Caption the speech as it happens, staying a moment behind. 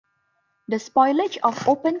The spoilage of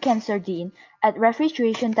open can sardine at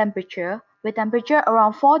refrigeration temperature with temperature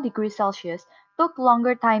around 4 degrees Celsius took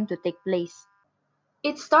longer time to take place.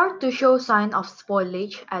 It started to show signs of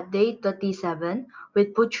spoilage at day 37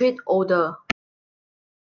 with putrid odor.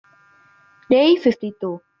 Day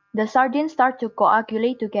 52. The sardines start to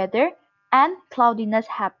coagulate together and cloudiness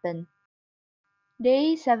happen.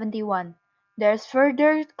 Day 71. There's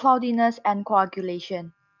further cloudiness and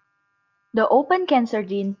coagulation. The open can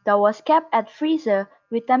sardine that was kept at freezer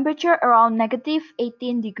with temperature around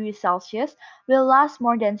 -18 degrees Celsius will last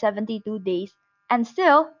more than 72 days and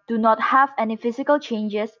still do not have any physical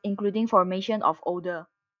changes including formation of odor.